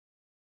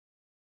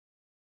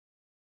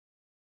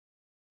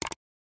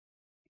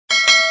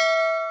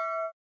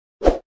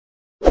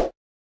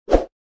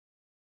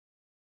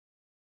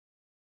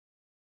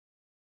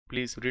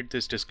Please read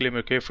this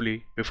disclaimer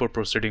carefully before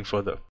proceeding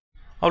further.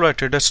 Alright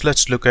traders,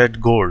 let's look at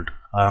gold.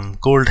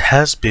 Gold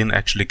has been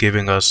actually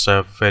giving us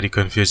very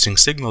confusing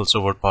signals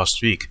over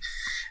past week,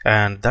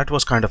 and that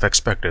was kind of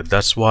expected.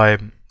 That's why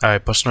I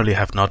personally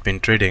have not been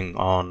trading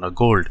on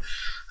gold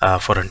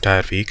for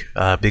entire week,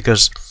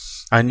 because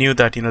I knew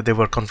that there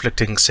were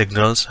conflicting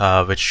signals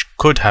which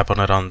could happen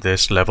around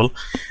this level,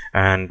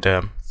 and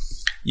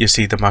you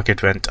see the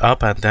market went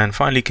up and then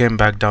finally came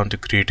back down to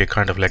create a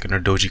kind of like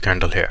doji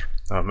candle here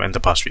in the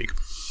past week.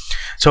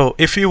 So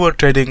if you were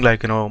trading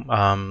like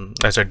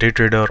as a day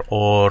trader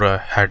or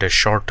had a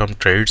short-term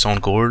trades on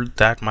gold,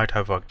 that might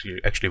have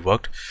actually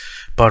worked.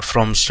 But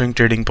from swing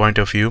trading point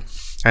of view,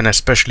 and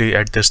especially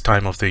at this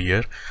time of the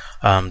year,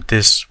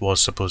 this was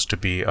supposed to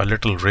be a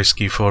little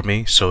risky for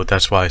me, so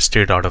that's why I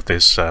stayed out of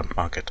this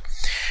market.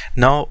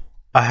 Now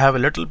I have a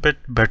little bit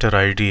better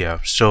idea,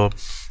 so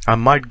I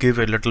might give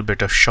a little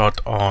bit of shot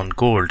on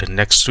gold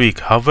next week.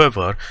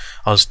 However,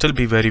 I'll still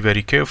be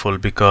very careful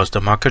because the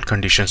market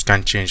conditions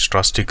can change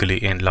drastically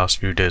in last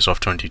few days of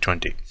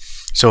 2020.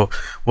 So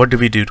what do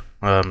we do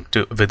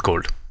with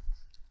gold?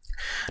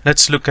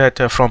 Let's look at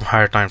from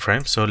higher time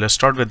frame. So let's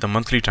start with the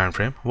monthly time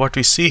frame. What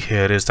we see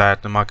here is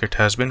that the market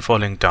has been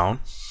falling down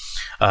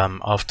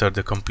after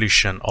the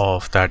completion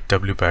of that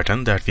W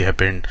pattern that we have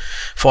been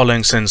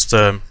following since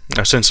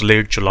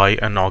late July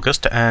and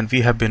August, and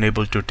we have been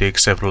able to take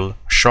several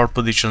short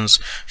positions,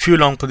 few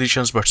long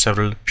positions, but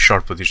several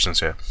short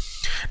positions here.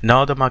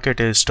 Now the market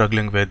is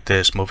struggling with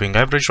this moving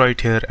average right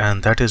here,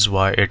 and that is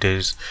why it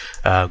is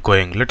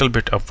going a little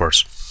bit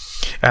upwards,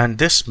 and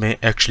this may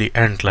actually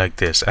end like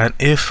this. And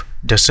if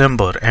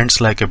December ends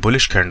like a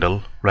bullish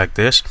candle like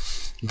this,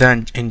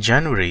 then in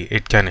January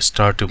it can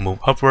start to move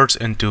upwards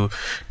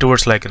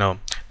towards like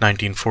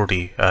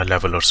 1940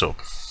 level or so.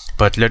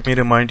 But let me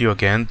remind you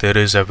again, there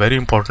is a very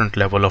important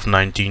level of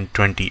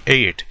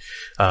 1928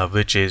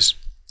 which is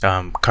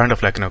kind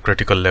of like a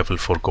critical level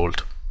for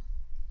gold.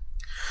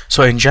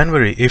 So in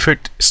January, if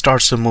it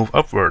starts to move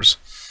upwards,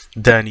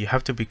 then you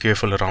have to be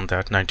careful around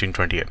that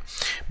 1928.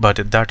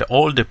 But that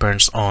all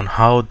depends on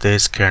how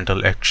this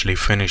candle actually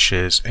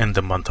finishes in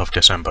the month of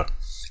December.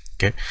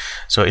 Okay,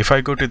 so if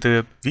I go to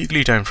the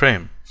weekly time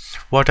frame,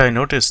 what I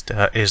noticed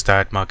is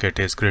that market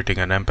is creating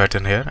an M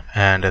pattern here,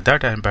 and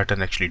that M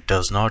pattern actually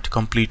does not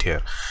complete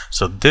here.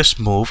 So this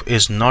move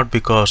is not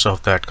because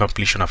of that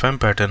completion of M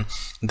pattern.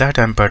 That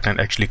M pattern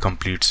actually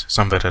completes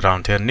somewhere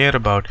around here near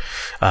about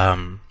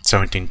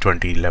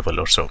 1720 level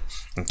or so.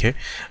 Okay,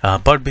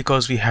 but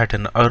because we had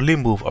an early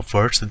move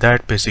upwards,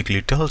 that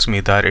basically tells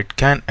me that it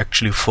can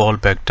actually fall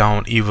back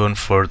down even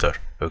further.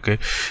 Okay,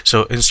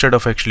 so instead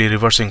of actually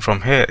reversing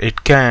from here,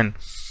 it can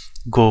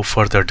go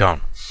further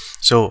down.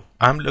 So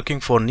I'm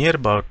looking for near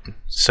about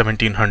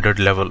 1700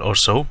 level or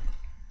so,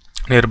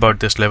 near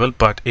about this level,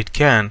 but it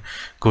can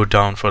go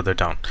down further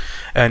down.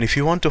 And if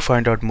you want to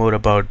find out more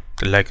about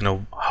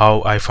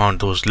how I found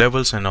those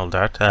levels and all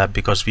that,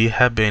 because we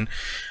have been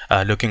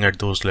looking at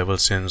those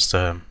levels since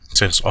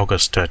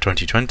August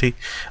 2020,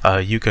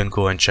 you can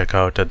go and check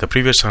out the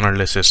previous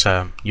analysis.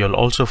 You'll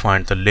also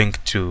find the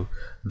link to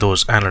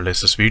those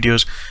analysis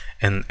videos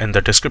in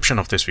the description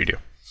of this video.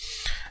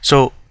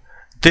 So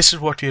this is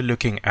what we're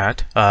looking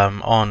at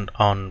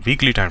on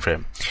weekly time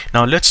frame.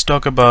 Now let's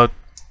talk about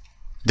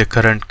the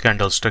current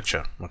candle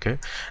structure. Okay,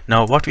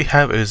 now what we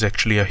have is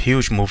actually a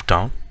huge move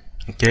down.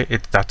 Okay,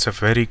 that's a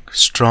very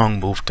strong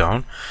move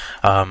down,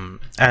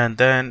 and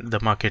then the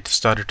market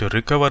started to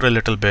recover a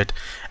little bit,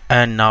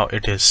 and now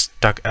it is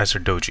stuck as a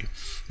doji.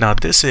 Now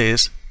this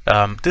is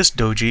this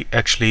doji,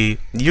 actually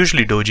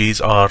usually dojis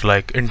are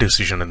like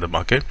indecision in the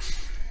market,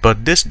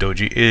 but this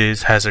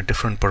doji has a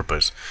different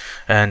purpose,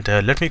 and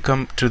let me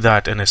come to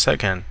that in a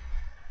second.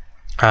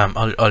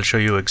 I'll show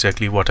you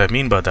exactly what I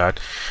mean by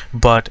that,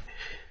 but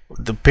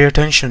pay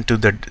attention to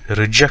the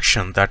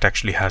rejection that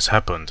actually has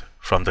happened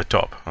from the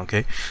top.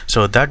 Okay,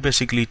 so that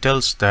basically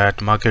tells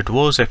that market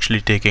was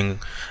actually taking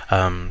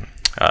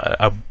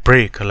a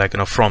break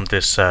from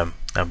this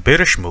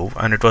bearish move,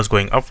 and it was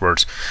going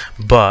upwards,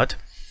 but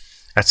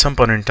at some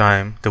point in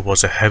time there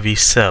was a heavy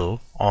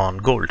sell on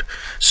gold.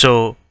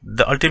 So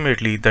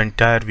ultimately the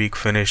entire week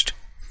finished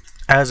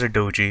as a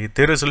doji.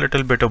 There is a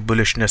little bit of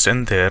bullishness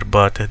in there,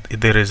 but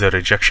there is a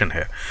rejection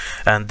here,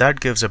 and that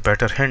gives a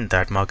better hint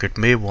that market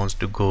may want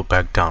to go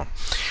back down.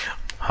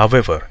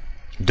 However,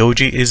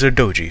 doji is a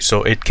doji,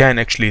 so it can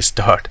actually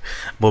start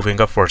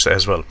moving upwards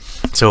as well.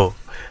 So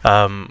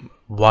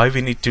why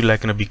we need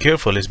to be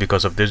careful is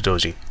because of this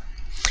doji.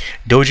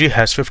 Doji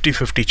has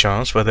 50-50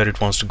 chance whether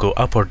it wants to go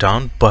up or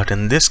down, but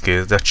in this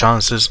case the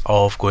chances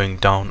of going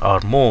down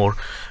are more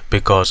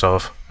because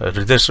of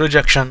this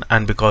rejection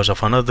and because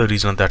of another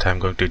reason that I'm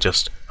going to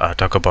just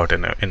talk about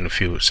in a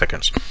few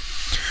seconds.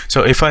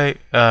 So if I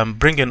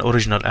bring in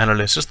original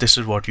analysis, this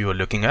is what you are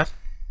looking at.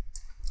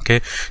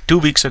 Okay, 2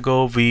 weeks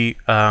ago we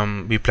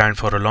planned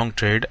for a long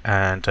trade,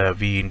 and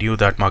we knew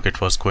that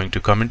market was going to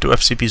come into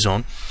FCP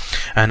zone,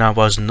 and I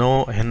was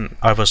no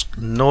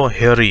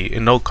hurry,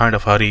 no kind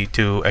of hurry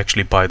to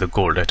actually buy the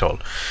gold at all,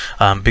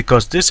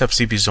 because this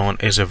FCP zone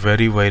is a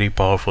very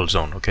powerful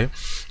zone. Okay,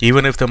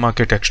 even if the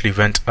market actually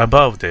went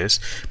above this,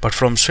 but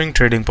from swing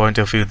trading point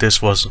of view,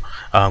 this was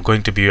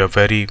going to be a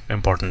very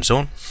important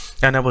zone,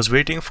 and I was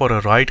waiting for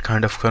a right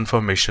kind of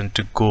confirmation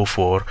to go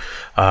for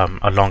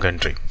a long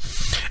entry,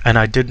 and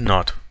I did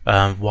not.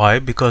 Why?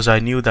 Because I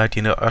knew that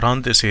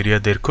around this area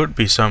there could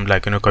be some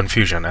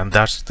confusion, and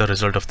that's the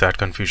result of that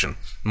confusion.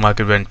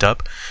 Market went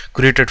up,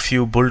 created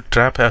few bull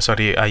traps,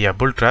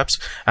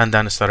 and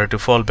then started to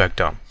fall back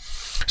down.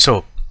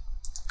 So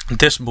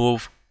this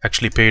move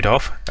actually paid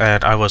off,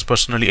 and I was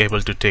personally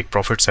able to take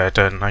profits at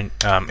a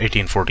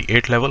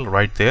 1848 level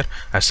right there.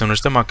 As soon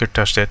as the market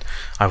touched it,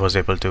 I was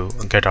able to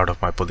get out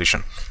of my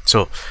position.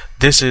 So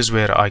this is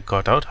where I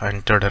got out. I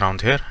entered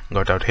around here,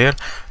 got out here,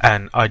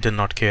 and I did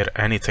not care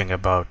anything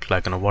about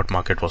what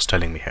market was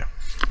telling me here,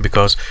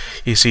 because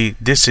you see,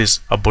 this is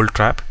a bull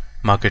trap.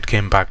 Market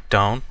came back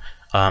down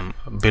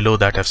below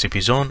that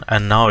FCP zone,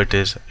 and now it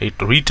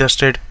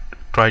retested,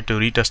 tried to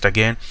retest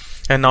again,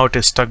 and now it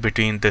is stuck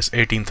between this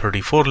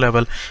 1834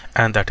 level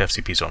and that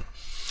FCP zone.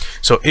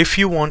 So if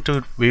you want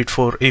to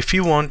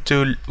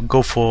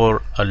go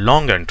for a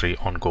long entry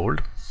on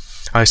gold,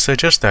 I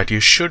suggest that you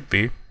should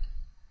be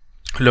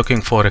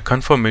looking for a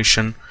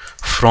confirmation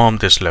from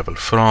this level,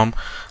 from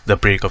the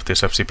break of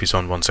this FCP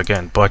zone once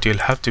again. But you'll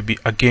have to be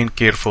again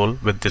careful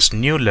with this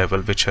new level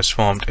which has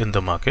formed in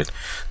the market,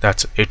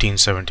 that's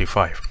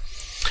 1875.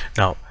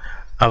 Now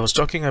I was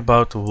talking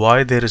about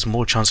why there is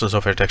more chances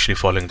of it actually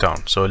falling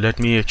down. So let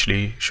me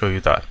actually show you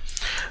that.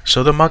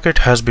 So the market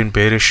has been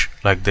bearish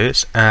like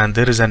this, and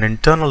there is an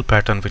internal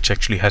pattern which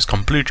actually has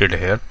completed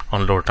here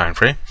on lower time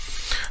frame.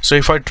 So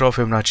if I draw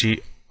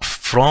Fibonacci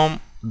from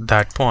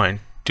that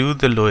point to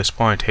the lowest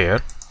point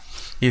here,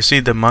 you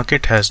see the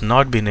market has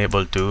not been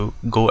able to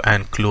go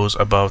and close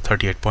above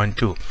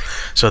 38.2.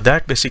 So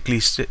that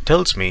basically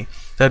tells me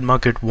that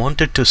market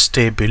wanted to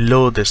stay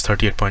below this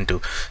 38.2.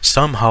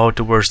 Somehow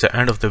towards the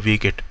end of the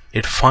week it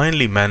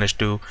finally managed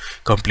to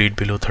complete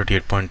below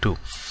 38.2,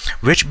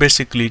 which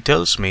basically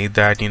tells me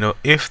that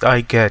if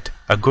I get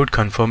a good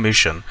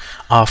confirmation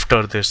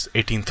after this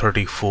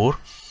 1834,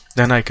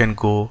 then I can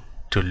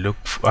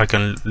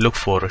look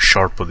for a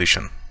short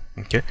position.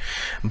 Okay,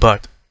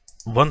 but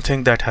one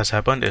thing that has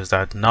happened is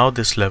that now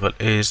this level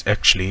is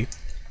actually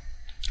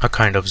a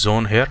kind of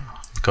zone here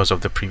because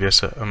of the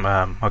previous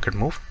market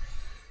move.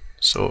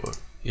 So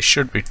it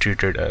should be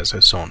treated as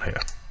a zone here.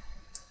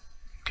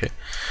 Okay,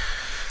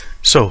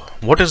 so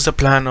what is the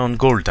plan on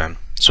gold then?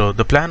 So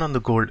the plan on the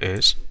gold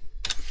is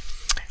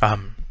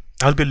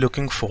I'll be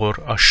looking for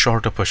a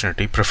short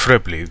opportunity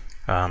preferably,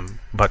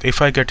 but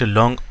if I get a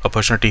long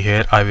opportunity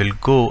here, I will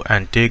go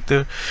and take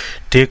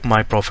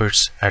my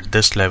profits at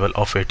this level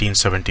of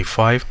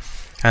 1875,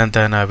 and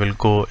then I will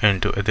go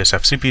into this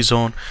FCP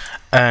zone,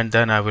 and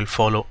then I will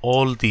follow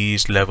all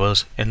these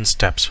levels in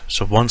steps,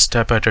 so one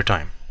step at a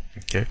time.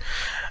 Okay,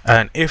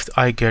 and if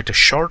I get a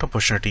short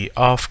opportunity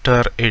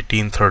after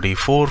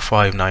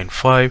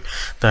 1834.595,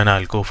 then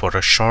I'll go for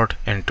a short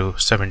into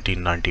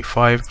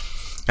 1795,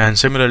 and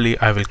similarly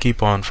I will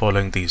keep on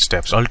following these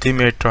steps.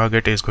 Ultimate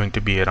target is going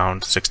to be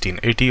around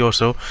 1680 or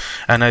so,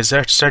 and as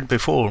I said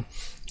before,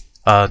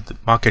 the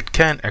market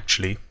can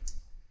actually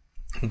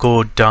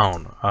go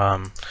down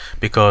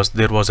because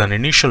there was an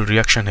initial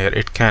reaction here.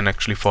 It can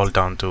actually fall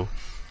down to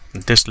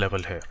this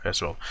level here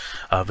as well,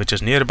 which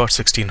is near about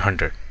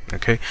 1600.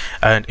 Okay,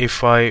 and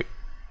if I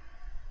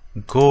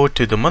go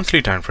to the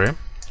monthly time frame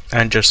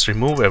and just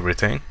remove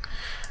everything,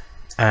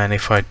 and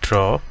if I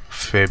draw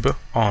fib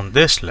on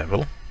this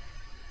level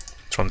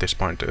from this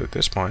point to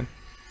this point,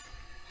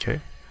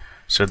 okay,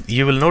 so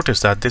you will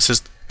notice that this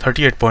is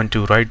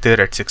 38.2 right there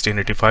at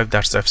 1685.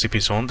 That's the FCP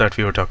zone that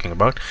we were talking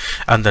about,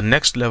 and the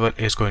next level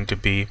is going to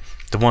be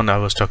the one I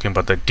was talking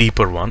about, the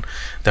deeper one,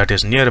 that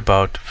is near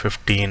about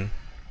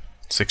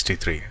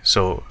 1563,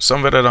 so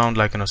somewhere around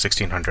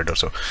 1600 or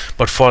so.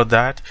 But for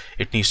that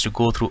it needs to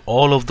go through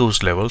all of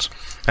those levels,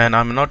 and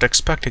I'm not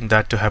expecting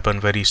that to happen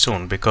very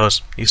soon,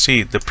 because you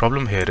see the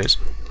problem here is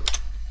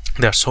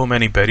there are so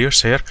many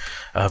barriers here,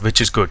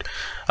 which is good.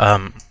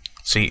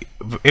 See,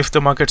 if the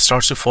market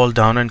starts to fall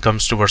down and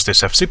comes towards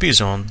this FCP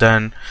zone,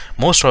 then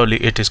most probably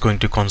it is going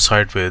to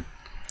coincide with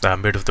the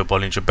mid of the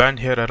Bollinger Band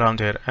here around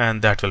here,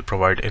 and that will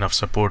provide enough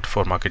support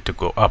for market to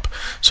go up.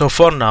 So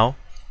for now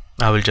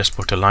I will just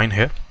put a line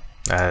here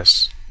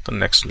as the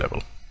next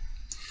level.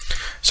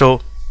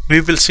 So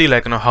we will see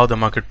how the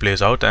market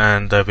plays out,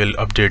 and I will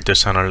update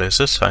this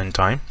analysis in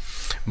time,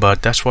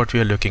 but that's what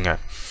we are looking at.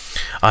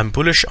 I'm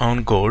bullish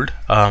on gold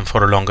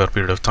for a longer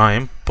period of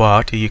time,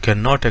 but you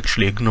cannot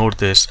actually ignore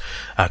this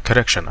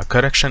correction. A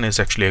correction is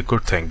actually a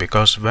good thing,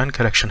 because when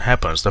correction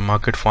happens, the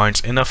market finds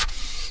enough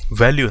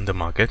value in the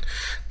market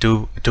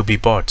to be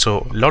bought.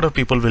 So a lot of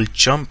people will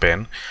jump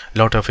in, a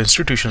lot of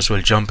institutions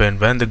will jump in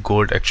when the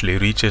gold actually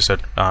reaches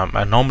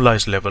a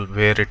normalized level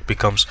where it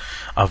becomes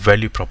a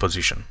value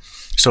proposition.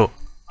 So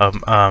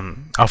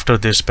after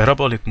this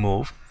parabolic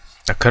move,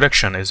 a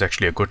correction is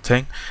actually a good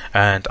thing,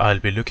 and I'll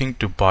be looking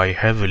to buy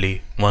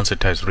heavily once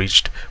it has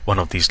reached one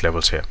of these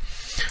levels here.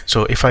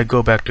 So if I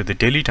go back to the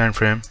daily time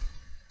frame,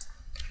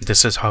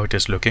 this is how it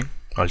is looking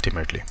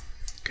ultimately.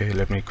 Okay,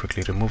 let me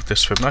quickly remove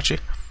this Fibonacci,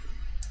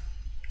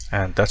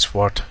 and that's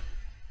what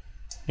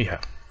we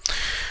have.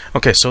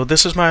 Okay, so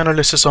this is my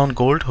analysis on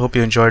gold. Hope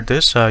you enjoyed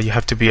this. You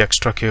have to be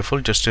extra careful,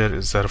 just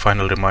as a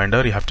final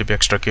reminder, you have to be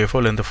extra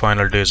careful in the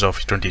final days of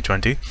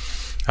 2020.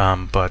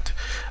 But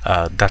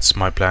that's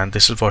my plan.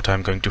 This is what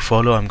I'm going to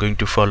follow. I'm going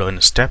to follow in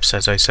steps,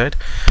 as I said.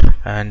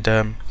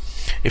 And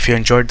if you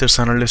enjoyed this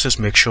analysis,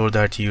 make sure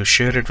that you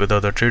share it with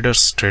other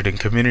traders, trading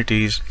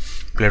communities,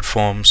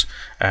 platforms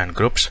and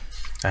groups,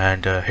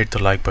 and hit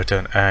the like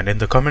button, and in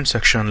the comment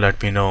section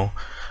let me know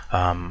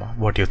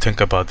what you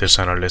think about this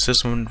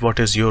analysis and what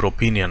is your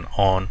opinion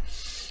on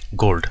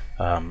gold.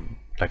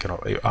 Like,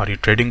 are you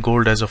trading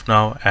gold as of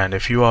now? And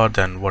if you are,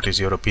 then what is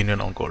your opinion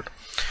on gold?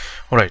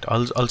 Alright,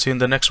 I'll see you in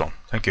the next one.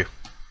 Thank you.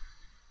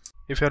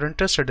 If you're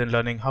interested in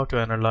learning how to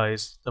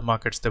analyze the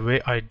markets the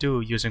way I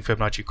do using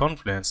Fibonacci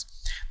Confluence,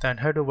 then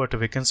head over to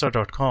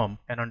Vikinsa.com,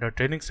 and under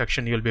training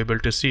section you'll be able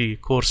to see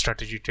Core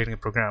Strategy Training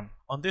Program.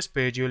 On this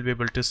page you'll be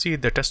able to see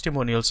the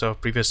testimonials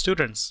of previous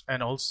students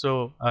and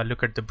also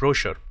look at the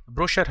brochure. The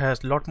brochure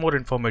has a lot more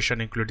information,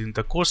 including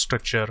the course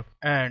structure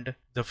and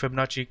the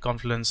Fibonacci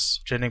Confluence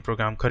Training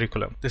Program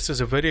curriculum. This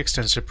is a very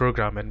extensive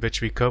program in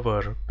which we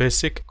cover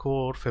basic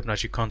core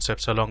Fibonacci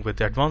concepts along with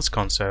the advanced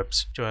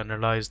concepts to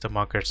analyze the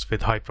markets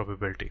with high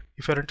probability.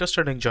 If you're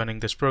interested in joining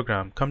this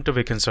program, come to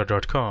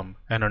Vikinsa.com,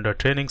 and under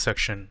training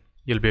section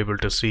you'll be able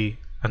to see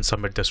and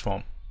submit this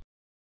form.